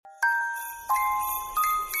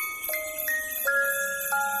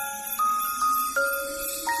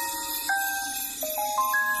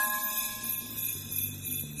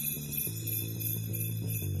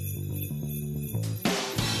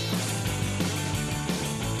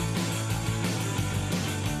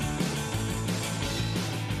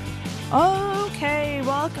Okay,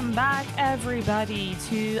 welcome back, everybody,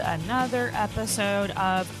 to another episode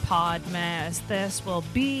of Podmas. This will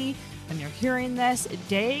be, when you're hearing this,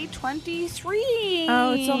 day 23.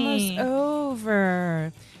 Oh, it's almost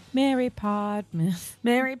over. Merry Podmas.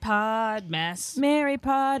 Merry Podmas. Merry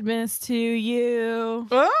Podmas to you.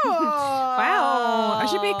 Oh! Wow, I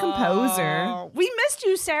should be a composer. We missed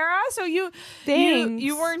you, Sarah. So you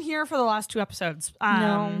weren't here for the last two episodes.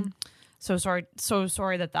 No. So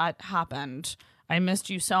sorry that happened. I missed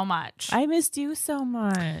you so much. I missed you so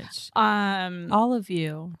much. All of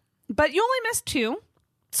you. But you only missed two,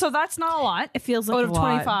 so that's not a lot. It feels like out a of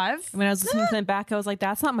lot. 25. When I was listening to them back, I was like,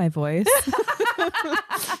 that's not my voice.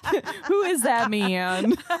 Who is that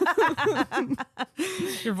man?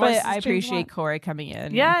 Your voice But I appreciate Corey coming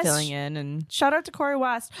in Yes. and filling in. And Shout out to Corey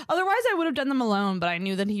West. Otherwise, I would have done them alone, but I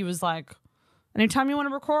knew that he was like, anytime you want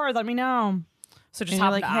to record, let me know. So just And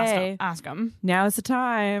have you're to like, hey. ask him. now's the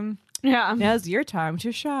time. Yeah. Now's your time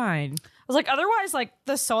to shine. I was like, otherwise, like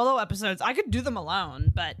the solo episodes, I could do them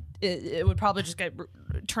alone, but it would probably just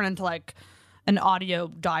turn into like an audio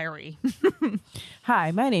diary.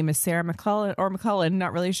 Hi, my name is Sarah McClellan, or McCullen,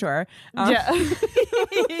 not really sure. Yeah.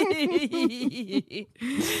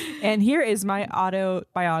 And here is my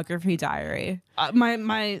autobiography diary.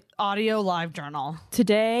 My audio live journal.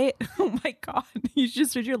 Today, oh my God, you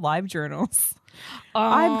just read your live journals.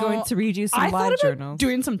 I'm going to read you some I live thought about journals.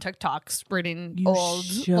 doing some TikToks, reading You old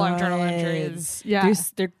live journal entries. Yeah.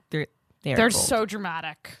 They're They're gold. so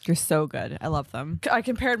dramatic. They're so good. I love them. I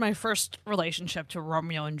compared my first relationship to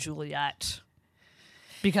Romeo and Juliet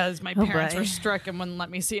because my parents boy. were strict and wouldn't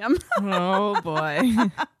let me see them. Oh boy.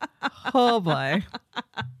 Oh boy.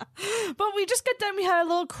 But we just got done. We had a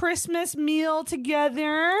little Christmas meal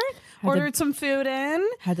together. Ordered some food in.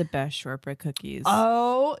 Had the best shortbread cookies.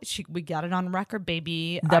 Oh, we got it on record,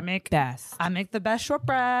 baby. Best. I make the best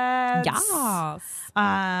shortbreads. Yes.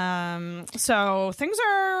 So things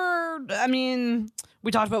are, I mean,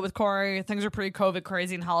 we talked about with Corey, things are pretty COVID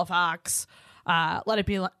crazy in Halifax. Let it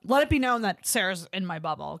be known that Sarah's in my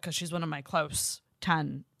bubble because she's one of my close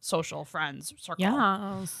 10 social friends circle.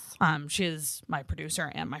 Yes. She is my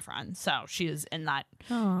producer and my friend, so she is in that.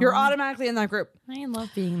 Aww. You're automatically in that group. I love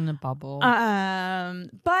being in the bubble.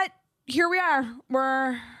 But here we are.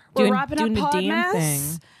 We're wrapping up doing the damn Podmas,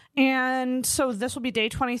 thing. and so this will be day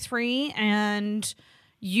 23. And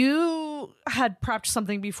you had prepped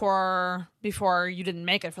something before you didn't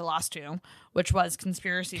make it for the last two, which was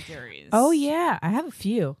conspiracy theories. Oh yeah, I have a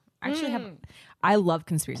few. Actually, I love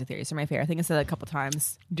conspiracy theories. They're my favorite. I think I said that a couple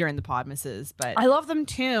times during the Podmasses, but I love them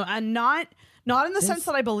too, and not in the sense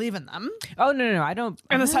that I believe in them. oh no, I don't.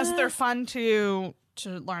 In the sense that they're fun to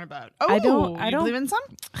learn about. Oh, I don't believe in some.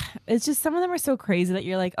 It's just some of them are so crazy that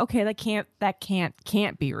you're like, okay, that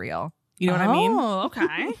can't be real. You know what I mean? Oh,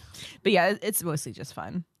 okay. But yeah, it's mostly just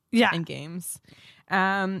fun. Yeah. And games.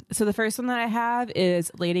 So the first one that I have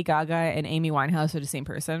is Lady Gaga and Amy Winehouse are the same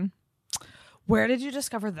person. Where did you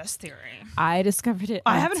discover this theory? I discovered it.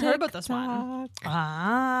 I on haven't heard about this one.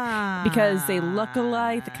 TikTok. Because they look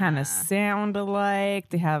alike, they kind of sound alike,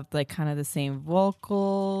 they have like kind of the same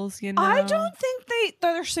vocals, you know. I don't think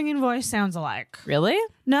their singing voice sounds alike. Really?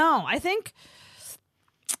 No, I think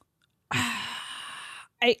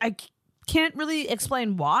I can't really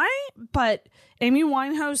explain why, but Amy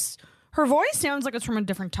Winehouse, her voice sounds like it's from a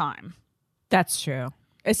different time. That's true.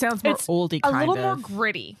 It sounds more It's oldie a kind little of. more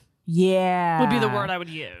gritty Yeah. would be the word I would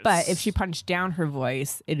use. But if she punched down her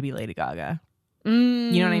voice, it'd be Lady Gaga. You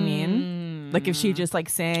know what I mean? Like if she just like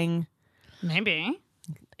sang maybe.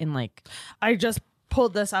 in like I just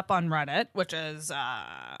pulled this up on Reddit, which is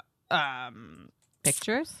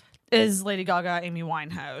pictures. is Lady Gaga, Amy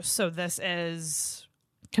Winehouse. So this is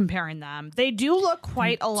comparing them. They do look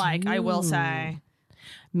quite alike, I will say.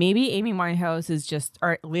 Maybe Amy Winehouse is just,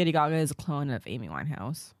 or Lady Gaga is a clone of Amy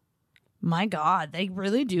Winehouse. My God, they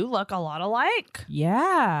really do look a lot alike.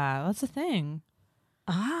 Yeah, that's the thing.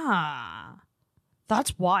 Ah,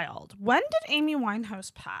 that's wild. When did Amy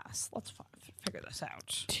Winehouse pass? Let's figure this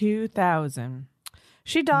out. 2000.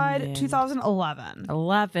 She died Man. 2011.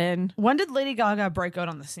 11. When did Lady Gaga break out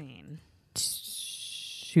on the scene?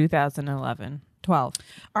 2011. 12.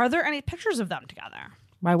 Are there any pictures of them together?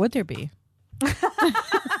 Why would there be?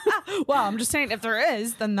 Well, I'm just saying if there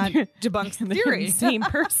is, then that debunks the They're theory. the same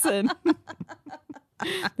person.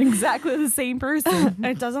 Exactly the same person.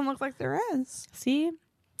 It doesn't look like there is. See?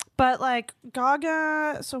 But like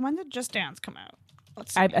Gaga, so when did Just Dance come out?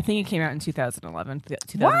 Let's see. I think it came out in 2011,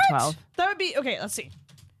 2012. What? That would be okay. Let's see.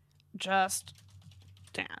 Just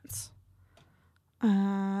Dance.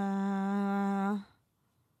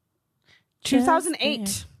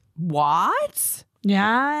 2008. What?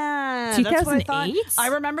 Yeah, that's what I thought. 2008? I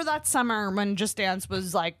remember that summer when Just Dance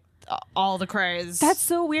was like all the craze. That's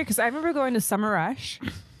so weird because I remember going to Summer Rush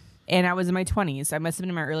and I was in my 20s. I must have been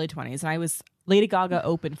in my early 20s. And I was Lady Gaga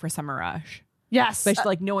opened for Summer Rush. yes, But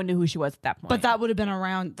like no one knew who she was at that point. but that would have been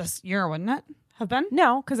around this year, wouldn't it? Have been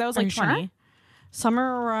no, because I was Are like you 20. sure?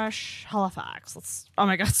 Summer Rush Halifax. Let's. Oh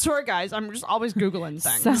my God, sorry guys, I'm just always googling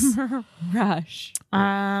things. Summer Rush.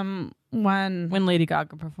 When When Lady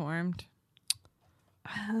Gaga performed.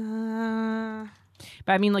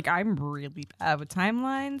 But I mean, like, I'm really bad with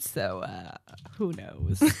timelines, so who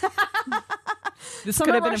knows? This Summer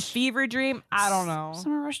could have been a Rush- fever dream. I don't know.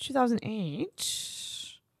 Summer Rush 2008.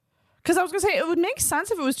 Because I was gonna say it would make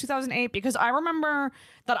sense if it was 2008 because I remember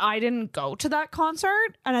that I didn't go to that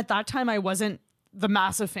concert, and at that time I wasn't the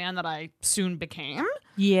massive fan that I soon became.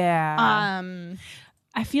 Yeah.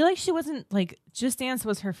 I feel like she wasn't, like, Just Dance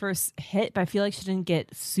was her first hit, but I feel like she didn't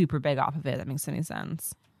get super big off of it. That makes any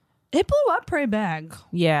sense. It blew up pretty big.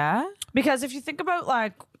 Yeah. Because if you think about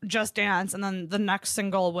like Just Dance, and then the next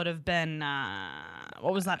single would have been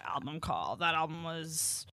what was that album called? That album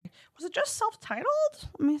was it just self-titled?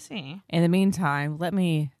 Let me see. In the meantime, let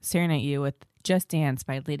me serenade you with Just Dance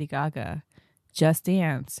by Lady Gaga. Just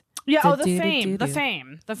Dance. Yeah. Oh, the Do-do-do-do-do.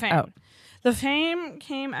 Fame. Oh. The Fame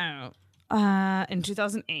came out in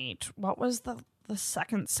 2008. What was the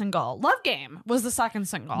second single? Love Game was the second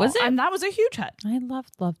single. Was it? And that was a huge hit. I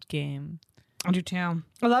loved Game. I do too.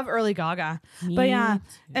 I love early Gaga. Me But yeah,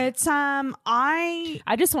 too. it's I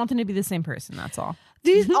just want them to be the same person. That's all.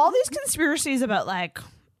 all these conspiracies about like,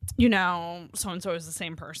 you know, so and so is the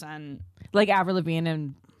same person. Like Avril Lavigne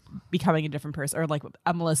and becoming a different person, or like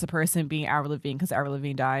a Melissa person being Avril Lavigne because Avril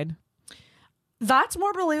Lavigne died. That's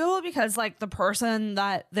more believable because like the person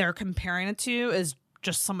that they're comparing it to is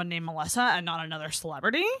just someone named Melissa and not another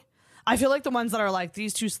celebrity. I feel like the ones that are like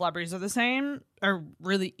these two celebrities are the same are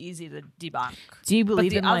really easy to debunk. Do you But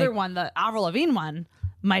believe the in other like, one, the Avril Lavigne one,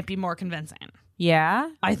 might be more convincing. Yeah,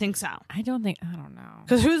 I think so. I don't know.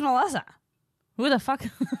 Because who's Melissa? Who the fuck?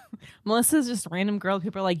 Melissa's just a random girl.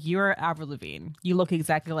 People are like, you're Avril Lavigne. You look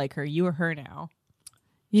exactly like her. You are her now.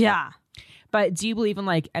 Yeah. But do you believe in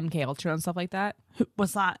like MK Ultra and stuff like that?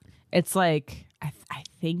 What's that? It's like I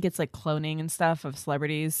think it's like cloning and stuff of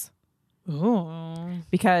celebrities. Ooh.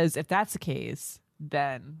 Because if that's the case,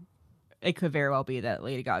 then it could very well be that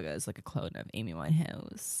Lady Gaga is like a clone of Amy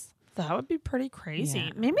Winehouse. That would be pretty crazy.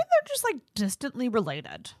 Yeah. Maybe they're just like distantly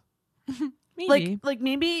related. Maybe. Like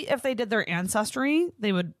maybe if they did their ancestry,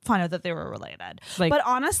 they would find out that they were related. Like- but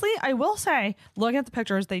honestly, I will say, looking at the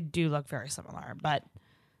pictures, they do look very similar. But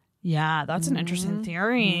yeah, that's an interesting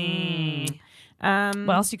theory. What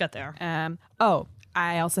else you got there? Oh,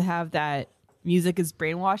 I also have that music is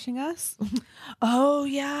brainwashing us. Oh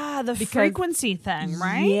yeah, the frequency thing,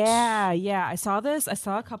 right? Yeah. I saw this. I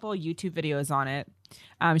saw a couple of YouTube videos on it.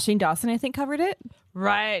 Shane Dawson, I think, covered it.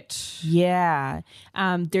 Right. Yeah.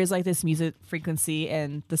 There's like this music frequency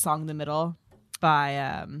in the song in the middle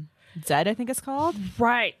by Zed, I think it's called.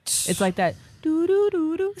 Right. It's like that doo doo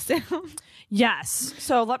doo doo sound. Yes.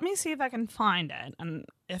 So let me see if I can find it, and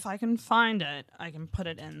if I can find it, I can put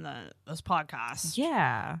it in this podcast.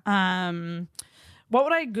 Yeah. What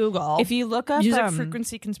would I Google? If you look up music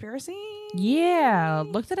frequency conspiracy. yeah,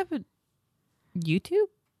 looked it up at YouTube.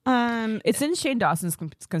 It's in Shane Dawson's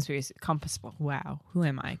conspiracy. Wow, who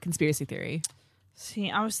am I? Conspiracy theory.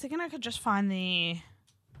 See, I was thinking I could just find the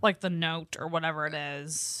note or whatever it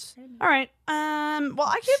is. All right. Well,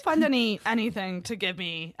 I can't find anything to give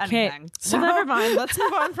me anything. So never mind. Let's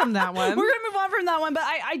move on from that one. We're gonna move on from that one. But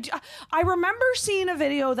I remember seeing a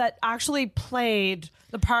video that actually played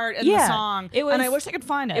the part in the song. It was, and I wish I could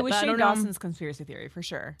find it. It was but I Shane don't know. Dawson's conspiracy theory for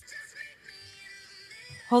sure.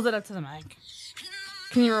 Hold it up to the mic.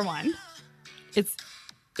 Can you rewind? It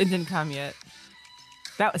didn't come yet.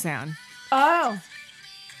 That was sound. Oh,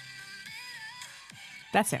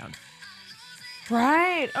 That sound.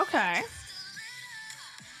 right. Okay.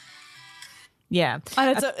 Yeah.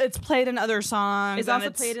 And it's played in other songs. It's and also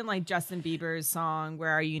played in like Justin Bieber's song "Where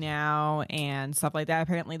Are You Now" and stuff like that.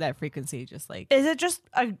 Apparently, that frequency just like Is it just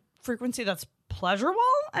a frequency that's pleasurable,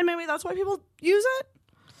 and maybe that's why people use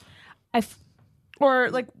it? Or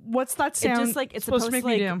like, what's that sound? just like it's supposed to make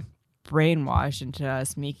me like do? brainwashed into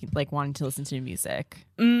us making like wanting to listen to music.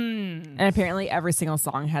 And apparently every single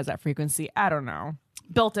song has that frequency. I don't know.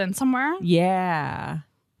 Built in somewhere? Yeah.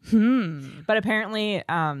 But apparently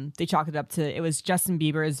they chalked it up to it was Justin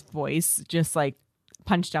Bieber's voice just like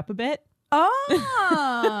punched up a bit. Oh.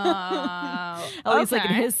 At least like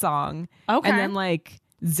in his song. Okay. And then like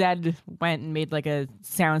Zed went and made like a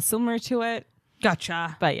sound similar to it.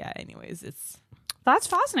 Gotcha. But yeah, anyways, That's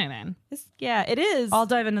fascinating. yeah, it is. I'll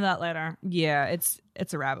dive into that later. Yeah, it's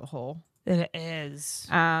a rabbit hole. It is.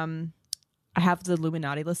 I have the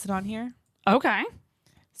Illuminati listed on here. Okay.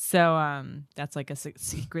 So that's like a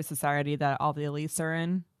secret society that all the elites are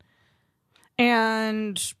in.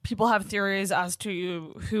 And people have theories as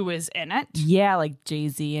to who is in it. Yeah, like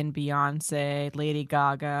Jay-Z and Beyonce, Lady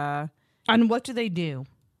Gaga. And what do they do?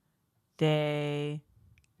 They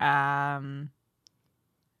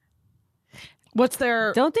What's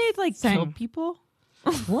their don't they like kill thing? people?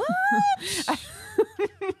 What?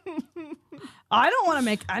 I don't want to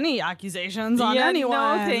make any accusations on anyone.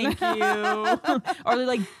 No, thank you. Or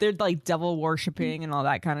they're like devil worshipping and all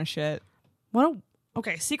that kind of shit.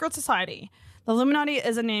 Okay, secret society. The Illuminati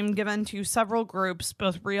is a name given to several groups,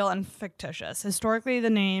 both real and fictitious. Historically,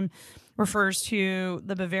 the name refers to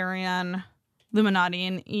the Bavarian Illuminati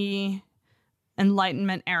in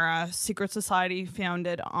Enlightenment era secret society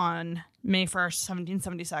founded on May 1st,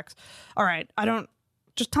 1776. All right,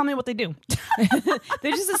 just tell me what they do.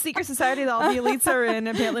 They're just a secret society that all the elites are in.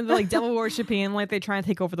 Apparently, they're like devil worshipping, like they try and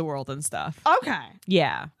take over the world and stuff. Okay.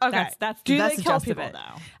 Yeah. Okay. That's do that's they the kill gist of people it.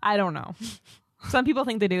 though? I don't know. Some people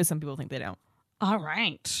think they do. Some people think they don't. All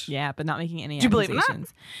right. Yeah, but not making any Do you believe in that?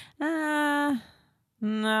 accusations.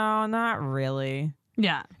 No, not really.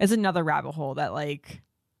 Yeah. It's another rabbit hole that like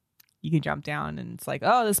you can jump down and it's like,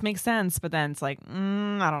 oh, this makes sense, but then it's like, I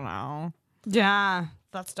don't know. Yeah.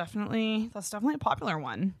 That's definitely a popular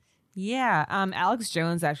one. Yeah. Alex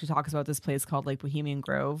Jones actually talks about this place called like Bohemian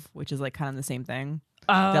Grove, which is like kind of the same thing.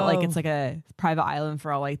 Oh. That like it's like a private island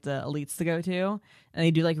for all like the elites to go to, and they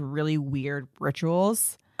do like really weird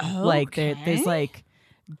rituals. Like there's like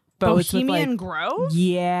boats Bohemian with, like, Grove?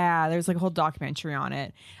 Yeah, there's like a whole documentary on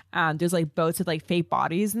it. There's like boats with like fake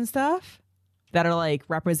bodies and stuff that are like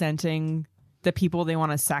representing the people they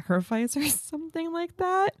want to sacrifice or something like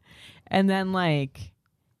that. And then like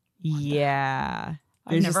yeah,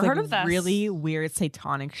 I've never heard of this. Really weird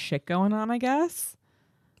satanic shit going on, I guess.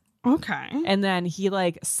 Okay. And then he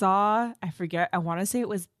like saw, I forget, I want to say it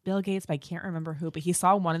was Bill Gates, but I can't remember who, but he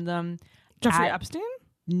saw one of them. Jeffrey Epstein?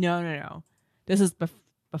 No. This is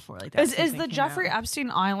before like that. Is the Jeffrey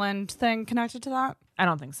Epstein Island thing connected to that? I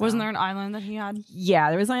don't think so. Wasn't there an island that he had?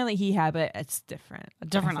 Yeah, there was an island he had, but it's different. A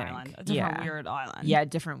different I think. island. A different weird island. Yeah,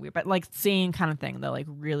 different weird, but like same kind of thing. The like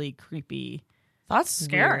really creepy. That's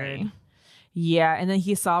scary. Weird. Yeah, and then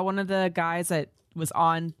he saw one of the guys that was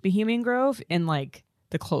on Bohemian Grove in like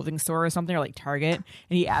the clothing store or something, or like Target,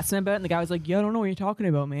 and he asked him about it, and the guy was like, yeah, I don't know what you're talking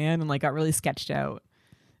about, man, and like got really sketched out.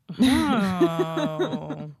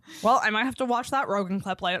 Oh. Well, I might have to watch that Rogan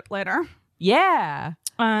clip later. Yeah.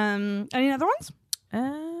 Any other ones?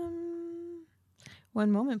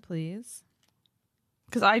 One moment, please.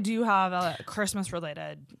 Because I do have a Christmas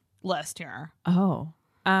related list here. Oh.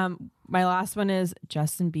 My last one is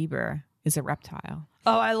Justin Bieber is a reptile.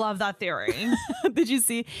 Oh, I love that theory. Did you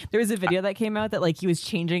see? There was a video that came out that like he was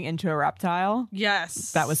changing into a reptile.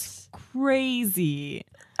 Yes. That was crazy.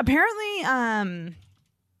 Apparently,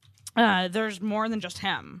 there's more than just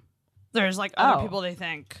him. There's like other people they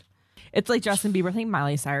think. It's like Justin Bieber. I think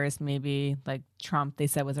Miley Cyrus, maybe like Trump, they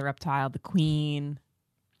said was a reptile. The Queen.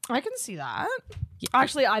 I can see that. Yeah.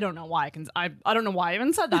 Actually, I don't know why I don't know why I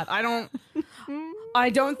even said that. I don't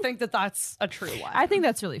think that that's a true one. I think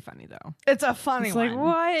that's really funny though. It's a funny one. Like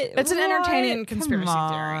what? It's an entertaining Come conspiracy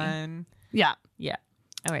on. theory. Yeah. Yeah.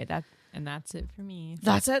 All right. That's it for me.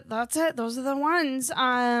 That's it. Those are the ones.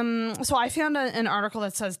 So I found an article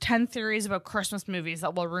that says 10 theories about Christmas movies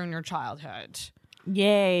that will ruin your childhood.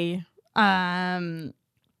 Yay.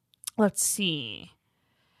 Let's see.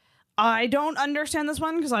 I don't understand this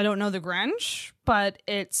one because I don't know the Grinch, but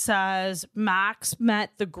it says Max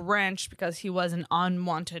met the Grinch because he was an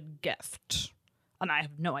unwanted gift. And I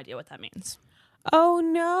have no idea what that means. Oh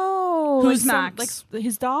no. Who's Max? Like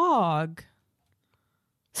his dog.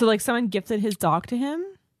 So like someone gifted his dog to him?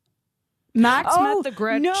 Max met the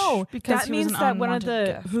Grinch. No, because that he means was an that one of unwanted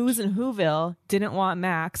the gift. Who's in Whoville didn't want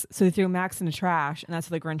Max, so they threw Max in the trash, and that's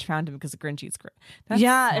how the Grinch found him because the Grinch eats Grinch.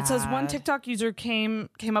 Yeah, it says one TikTok user came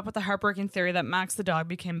up with the heartbreaking theory that Max the dog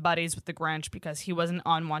became buddies with the Grinch because he was an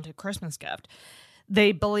unwanted Christmas gift.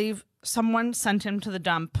 They believe someone sent him to the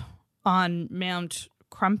dump on Mount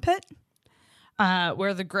Crumpet.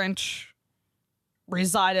 where the Grinch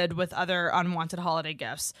resided with other unwanted holiday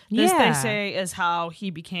gifts. This, they say, is how he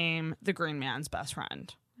became the Green Man's best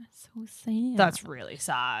friend. That's so sad. That's really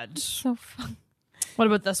sad. so fun. What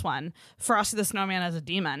about this one? Frosty the Snowman as a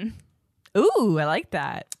demon. Ooh, I like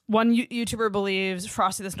that. One YouTuber believes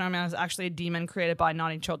Frosty the Snowman is actually a demon created by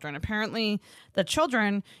naughty children. Apparently, the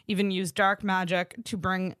children even use dark magic to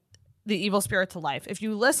bring the evil spirit to life. If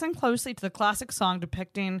you listen closely to the classic song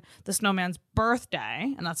depicting the snowman's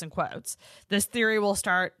birthday, and that's in quotes, this theory will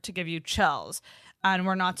start to give you chills. And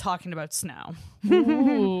we're not talking about snow.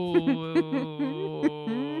 Ooh.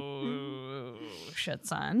 Shit,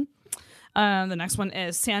 son. The next one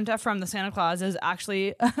is Santa from the Santa Claus is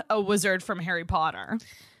actually a wizard from Harry Potter.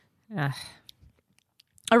 A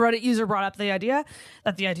Reddit user brought up the idea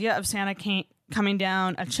of Santa coming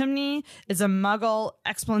down a chimney is a Muggle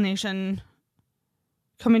explanation.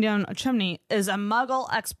 Coming down a chimney is a Muggle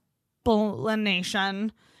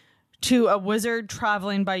explanation to a wizard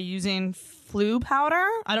traveling by using flu powder.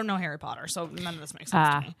 I don't know Harry Potter, so none of this makes sense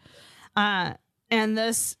to me. And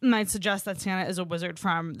this might suggest that Santa is a wizard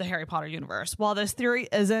from the Harry Potter universe. While this theory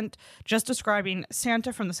isn't just describing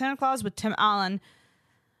Santa from the Santa Claus with Tim Allen,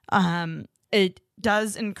 it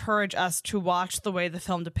does encourage us to watch the way the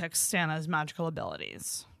film depicts Santa's magical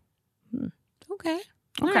abilities. Okay.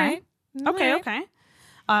 Okay.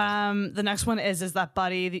 The next one is that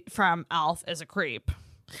Buddy from Alf is a creep.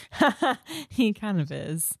 He kind of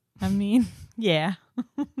is. I mean, yeah.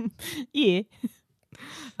 Yeah.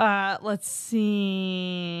 Let's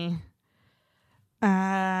see.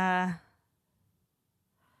 While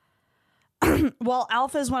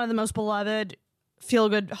Alf is one of the most beloved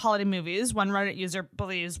feel-good holiday movies, one Reddit user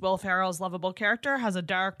believes Will Ferrell's lovable character has a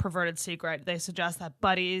dark, perverted secret. They suggest that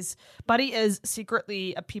Buddy is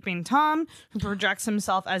secretly a peeping Tom who projects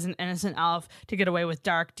himself as an innocent elf to get away with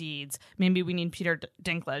dark deeds. Maybe we need Peter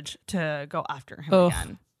Dinklage to go after him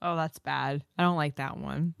again. Oh, that's bad. I don't like that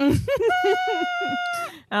one. I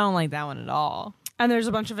don't like that one at all. And there's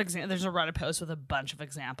a bunch of there's a Reddit post with a bunch of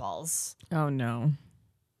examples. Oh, no.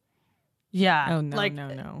 Yeah. Oh, no, like,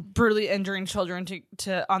 no. Brutally injuring children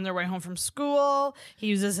to on their way home from school. He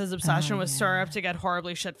uses his obsession with syrup to get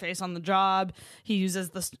horribly shit-faced on the job. He uses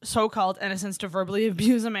the so-called innocence to verbally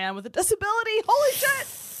abuse a man with a disability. Holy shit!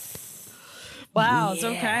 Wow, it's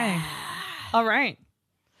okay. All right.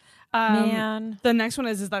 Man. The next one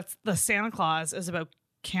is that the Santa Claus is about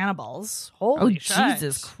cannibals. Holy shit.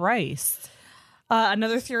 Jesus Christ.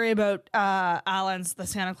 Another theory about Allen's The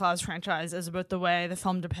Santa Claus franchise is about the way the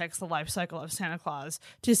film depicts the life cycle of Santa Claus.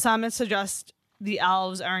 To some, it suggests the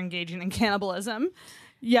elves are engaging in cannibalism.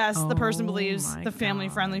 Yes, the person believes the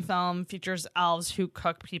family-friendly film features elves who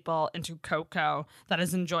cook people into cocoa that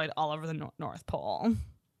is enjoyed all over the North Pole.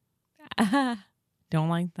 Don't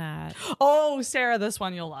like that. Oh, Sarah, this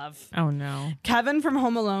one you'll love. Oh, no. Kevin from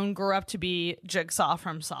Home Alone grew up to be Jigsaw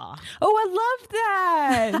from Saw. Oh, I love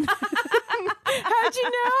that. How'd you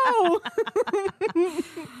know?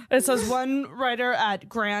 It says one writer at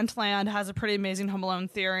Grantland has a pretty amazing Home Alone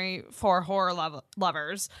theory for horror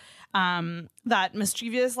lovers. That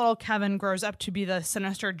mischievous little Kevin grows up to be the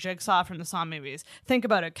sinister Jigsaw from the Saw movies. Think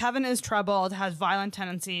about it. Kevin is troubled, has violent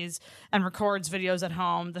tendencies, and records videos at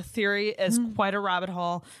home. The theory is quite a rabbit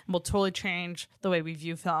hole and will totally change the way we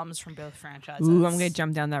view films from both franchises. Ooh, I'm going to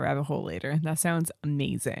jump down that rabbit hole later. That sounds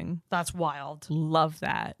amazing. That's wild. Love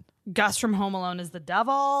that. Gus from Home Alone is the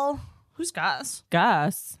devil. Who's Gus?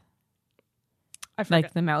 Gus? I forget.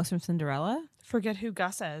 Like the mouse from Cinderella? Forget who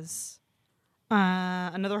Gus is.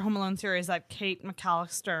 Another Home Alone theory is that Kate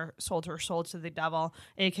McAllister sold her soul to the devil,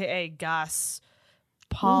 aka Gus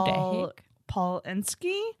Paulinski,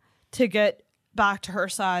 to get back to her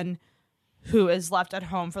son, who is left at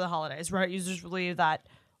home for the holidays. Reddit users believe that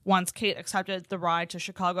once Kate accepted the ride to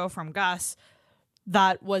Chicago from Gus,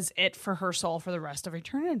 that was it for her soul for the rest of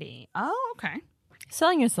eternity. Oh, okay.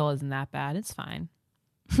 Selling your soul isn't that bad. It's fine.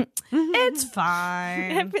 It's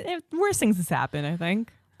fine. Worse things has happened, I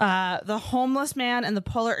think. The homeless man in the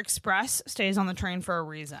Polar Express stays on the train for a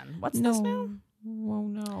reason. What's this now? Oh,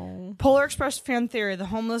 no. Polar Express fan theory. The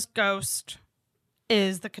homeless ghost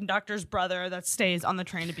is the conductor's brother that stays on the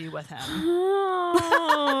train to be with him.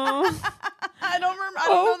 Oh. I don't remember. I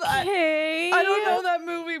don't know that. Okay. I don't know that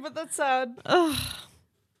movie, but that's sad.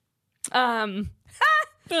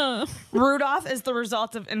 Rudolph is the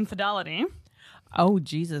result of infidelity. Oh,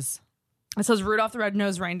 Jesus. It says Rudolph the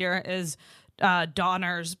Red-Nosed Reindeer is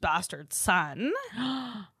Donner's bastard son.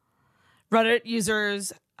 Reddit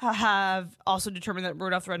users have also determined that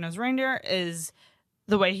Rudolph the Red-Nosed Reindeer is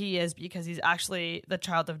the way he is because he's actually the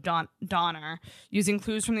child of Donner. Using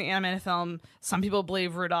clues from the animated film, some people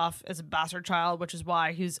believe Rudolph is a bastard child, which is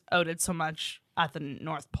why he's outed so much at the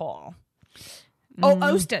North Pole. Oh,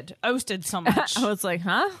 ousted so much. I was like,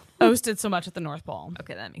 huh? Ousted so much at the North Pole.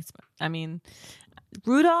 Okay, that makes sense. I mean,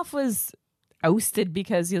 Rudolph was ousted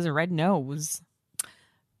because he has a red nose.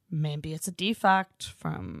 Maybe it's a defect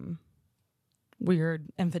from weird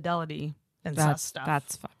infidelity incest stuff.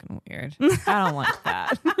 That's fucking weird. I don't like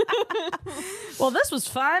that. Well, this was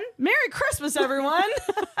fun. Merry Christmas, everyone.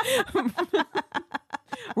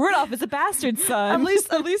 Rudolph is a bastard son. At least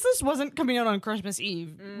this wasn't coming out on Christmas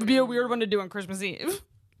Eve. Would be a weird one to do on Christmas Eve.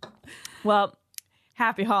 Well,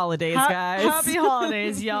 happy holidays, guys. Happy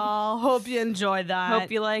holidays, y'all. Hope you enjoyed that. Hope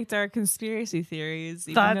you liked our conspiracy theories,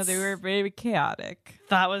 even though they were very chaotic.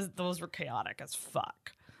 Those were chaotic as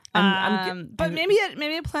fuck. But maybe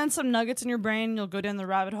it plants some nuggets in your brain. You'll go down the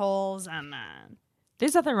rabbit holes, and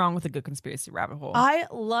there's nothing wrong with a good conspiracy rabbit hole. I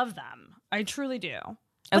love them. I truly do.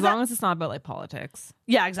 As long as it's not about like politics.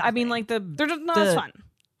 Yeah, exactly. I mean, like they're just not as fun.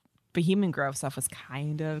 Bohemian Grove stuff was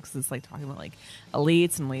kind of because it's like talking about like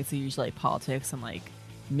elites, and elites are usually like politics and like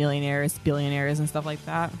millionaires, billionaires, and stuff like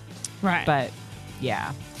that. Right. But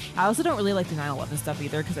yeah, I also don't really like the 9/11 stuff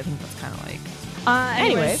either because I think that's kind of like.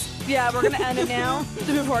 Anyways, yeah, we're gonna end it now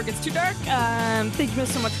before it gets too dark. Thank you guys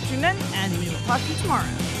so much for tuning in, and we will talk to you tomorrow.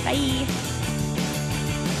 Bye.